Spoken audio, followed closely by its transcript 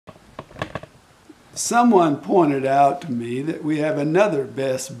Someone pointed out to me that we have another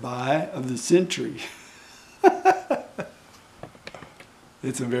Best Buy of the century.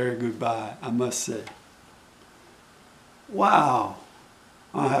 It's a very good buy, I must say. Wow,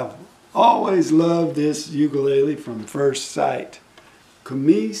 I have always loved this ukulele from first sight.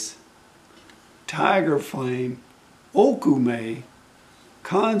 Kmise Tiger Flame Okoume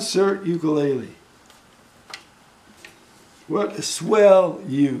Concert Ukulele. What a swell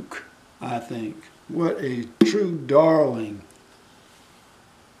uke, I think. What a true darling.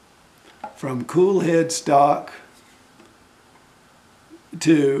 From cool headstock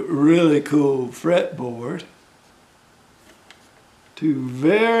to really cool fretboard to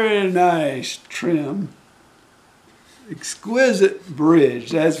very nice trim, exquisite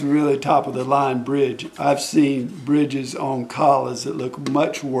bridge. That's really top of the line bridge. I've seen bridges on collars that look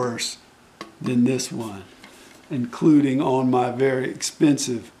much worse than this one, including on my very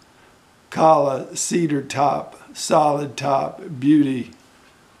expensive Kala cedar top, solid top beauty.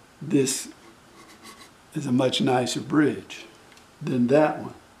 This is a much nicer bridge than that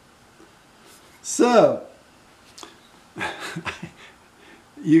one. So,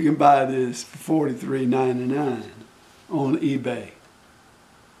 you can buy this for $43.99 on eBay.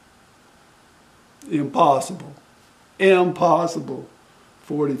 Impossible. Impossible.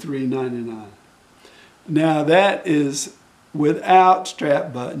 $43.99. Now that is without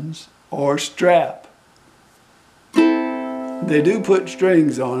strap buttons or strap. They do put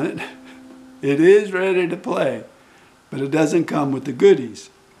strings on it. It is ready to play, but it doesn't come with the goodies.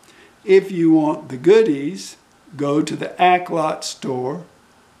 If you want the goodies, go to the Aklot store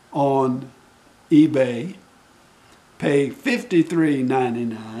on eBay, pay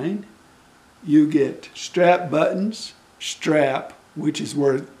 $53.99. You get strap buttons, strap, which is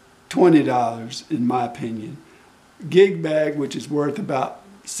worth $20 in my opinion, gig bag, which is worth about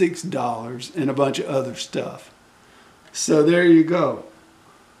 $6, and a bunch of other stuff. So there you go.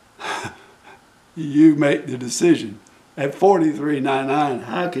 You make the decision. At $43.99,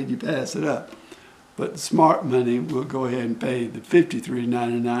 how could you pass it up? But smart money will go ahead and pay the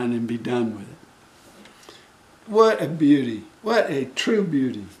 $53.99 and be done with it. What a beauty. What a true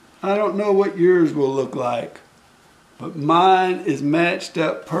beauty. I don't know what yours will look like, but mine is matched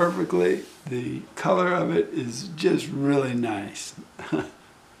up perfectly. The color of it is just really nice.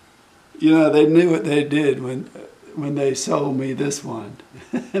 You know, they knew what they did when they sold me this one.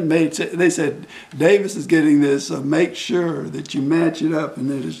 They said, Davis is getting this, so make sure that you match it up and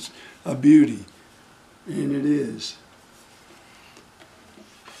that it's a beauty. And it is.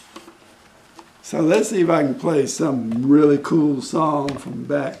 So let's see if I can play some really cool song from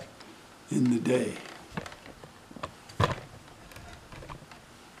back in the day.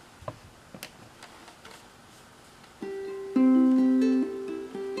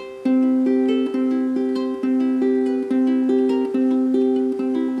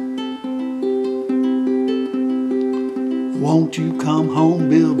 Won't you come home,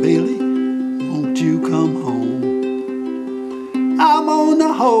 Bill Bailey? Won't you come home? I'm on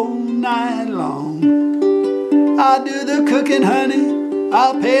the whole night long. I'll do the cooking, honey.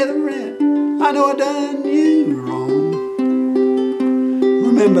 I'll pay the rent. I know I done you wrong.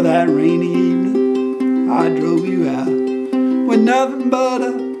 Remember that rainy evening I drove you out with nothing but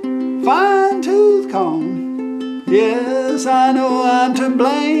a fine-tooth comb. Yes, I know I'm to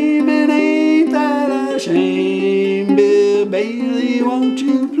blame, and ain't that a shame? Bill Bailey, won't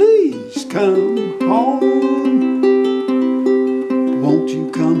you please come home? Won't you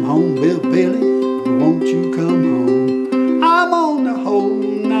come home, Bill Bailey? Won't you come home? I'm on the whole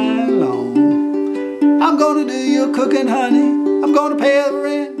night long. I'm gonna do your cooking, honey. I'm gonna pay the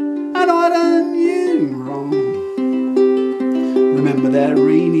rent. I know I done you wrong. Remember that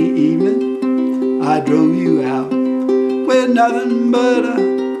rainy evening I drove you out with nothing but a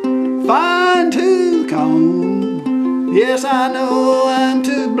fine-tooth comb. Yes, I know I'm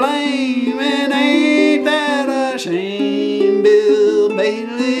to blame.